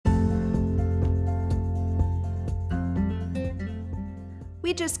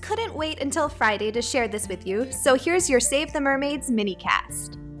We just couldn't wait until Friday to share this with you, so here's your Save the Mermaids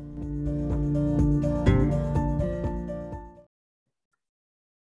mini-cast.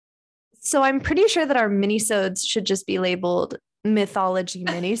 So I'm pretty sure that our minisodes should just be labeled mythology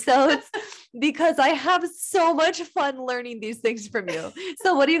minisodes because I have so much fun learning these things from you.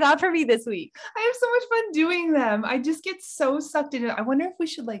 So what do you got for me this week? I have so much fun doing them. I just get so sucked into it. I wonder if we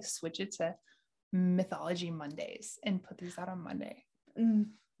should like switch it to Mythology Mondays and put these out on Monday.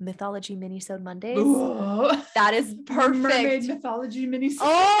 Mythology minisode Mondays. Ooh. That is perfect. Mermaid mythology minisode.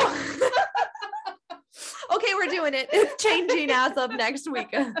 Oh. Okay, we're doing it. It's changing as of next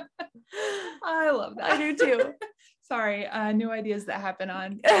week. I love that. I do too. Sorry, new ideas that happen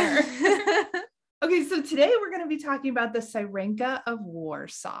on air. Okay, so today we're going to be talking about the Syrenka of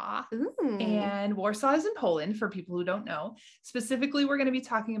Warsaw. Ooh. And Warsaw is in Poland, for people who don't know. Specifically, we're going to be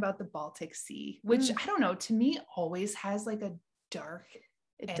talking about the Baltic Sea, which I don't know, to me always has like a dark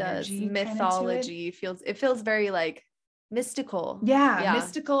energy. It does. Mythology feels very like mystical. Yeah,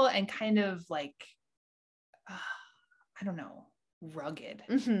 mystical and kind of like, I don't know, rugged,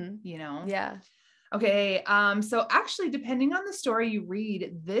 you know? Yeah. Okay, so actually, depending on the story you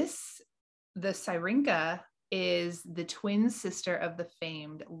read, the Syringa is the twin sister of the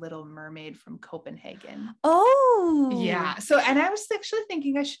famed Little Mermaid from Copenhagen. Oh. Yeah. So, and I was actually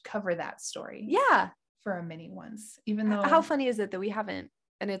thinking I should cover that story. Yeah. For a mini once, even though. How funny is it that we haven't?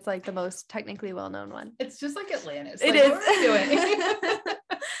 And it's like the most technically well-known one. It's just like Atlantis. It like, is. What are we doing?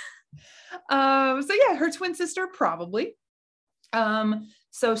 So yeah, her twin sister probably.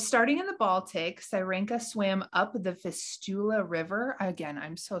 So starting in the Baltic, Syrenka swam up the Vistula River. Again,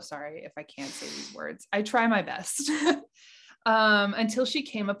 I'm so sorry if I can't say these words. I try my best. Until she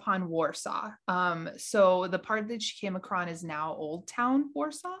came upon Warsaw. So the part that she came across is now Old Town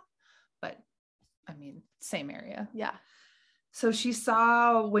Warsaw, but I mean, same area. Yeah. So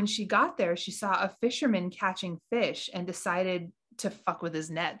when she got there, she saw a fisherman catching fish and decided to fuck with his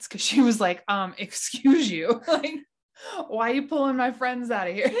nets because she was like, excuse you, like, why are you pulling my friends out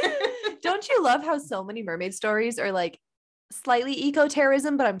of here? Don't you love how so many mermaid stories are like slightly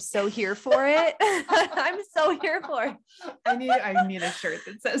eco-terrorism, but I'm so here for it. I'm so here for it. I need a shirt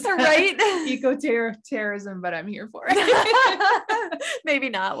that says right? Eco-terrorism, but I'm here for it. Maybe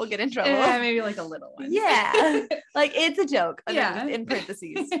not. We'll get in trouble. Yeah, maybe like a little one. Yeah. Like it's a joke. Yeah. In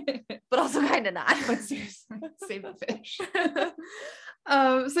parentheses, but also kind of not. But seriously, save the fish.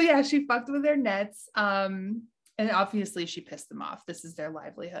 So yeah, she fucked with their nets. And obviously she pissed them off. This is their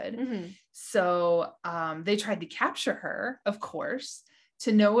livelihood. So they tried to capture her, of course,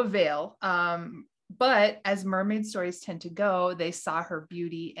 to no avail. But as mermaid stories tend to go, they saw her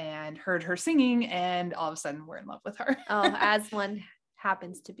beauty and heard her singing and all of a sudden were in love with her. Oh, as one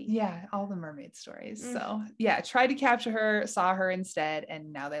happens to be. Yeah, all the mermaid stories. So yeah, tried to capture her, saw her instead,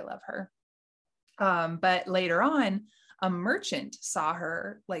 and now they love her. But later on, a merchant saw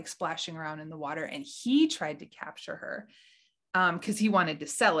her like splashing around in the water and he tried to capture her because he wanted to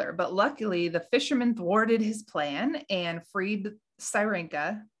sell her. But luckily the fisherman thwarted his plan and freed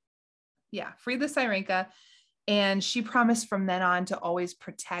Syrenka. Yeah, freed the Syrenka. And she promised from then on to always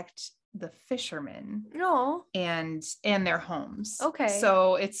protect the fishermen and their homes. Okay.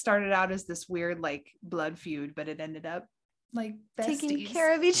 So it started out as this weird like blood feud, but it ended up like besties. Taking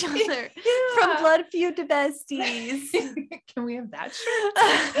care of each other. Yeah. From blood feud to besties. Can we have that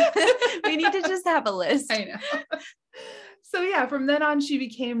shirt? We need to just have a list. I know. So yeah, from then on she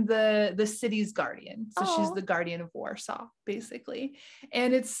became the city's guardian. So she's the guardian of Warsaw, basically.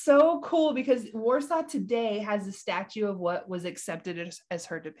 And it's so cool because Warsaw today has a statue of what was accepted as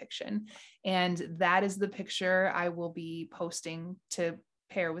her depiction. And that is the picture I will be posting to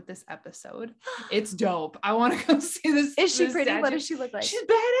pair with this episode. It's dope. I want to go see this. Is she this pretty? statue. What does she look like? She's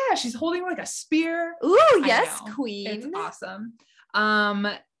badass. She's holding like a spear. Ooh, yes, queen. It's awesome.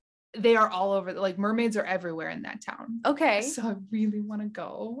 They are all over, like mermaids are everywhere in that town. Okay. So I really want to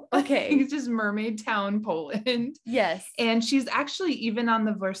go. Okay. It's just Mermaid Town, Poland. Yes. And she's actually even on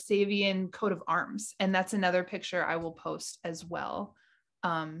the Warsavian coat of arms. And that's another picture I will post as well.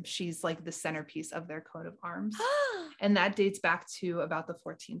 She's like the centerpiece of their coat of arms. And that dates back to about the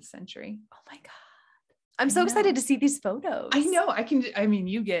 14th century. Oh my God. I'm so excited to see these photos. I know.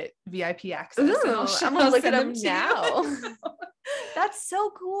 You get VIP access. Ooh, I'm gonna look at them now. That's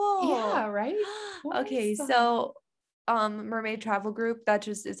so cool. Yeah, right? Okay, so mermaid travel group, that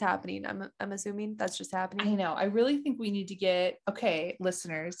just is happening. I'm assuming that's just happening. I know. I really think we need to get, okay,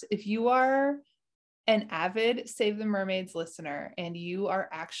 listeners, if you are an avid Save the Mermaids listener and you are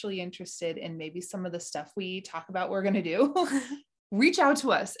actually interested in maybe some of the stuff we talk about we're going to do, reach out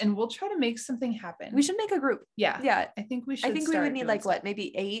to us and we'll try to make something happen. We should make a group. Yeah. Yeah. I think we should. I think we would need like stuff. what,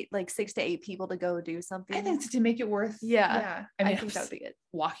 maybe 8, like 6 to 8 people to go do something. I think to make it worth. Yeah. I mean, I think that would be good.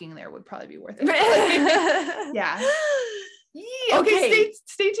 Walking there would probably be worth it. Yeah. Okay.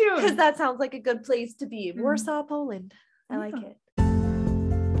 Stay tuned. Because that sounds like a good place to be. Mhm. Warsaw, Poland. I like Yeah. it.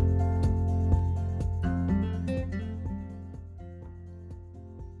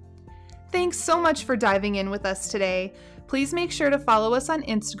 Thanks so much for diving in with us today. Please make sure to follow us on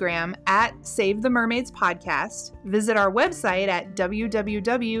Instagram at Save the Mermaids Podcast. Visit our website at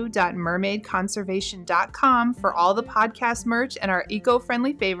www.mermaidconservation.com for all the podcast merch and our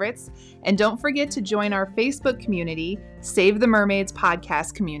eco-friendly favorites. And don't forget to join our Facebook community, Save the Mermaids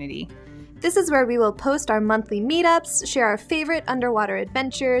Podcast Community. This is where we will post our monthly meetups, share our favorite underwater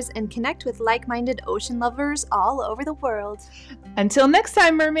adventures, and connect with like-minded ocean lovers all over the world. Until next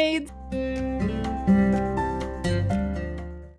time, mermaids!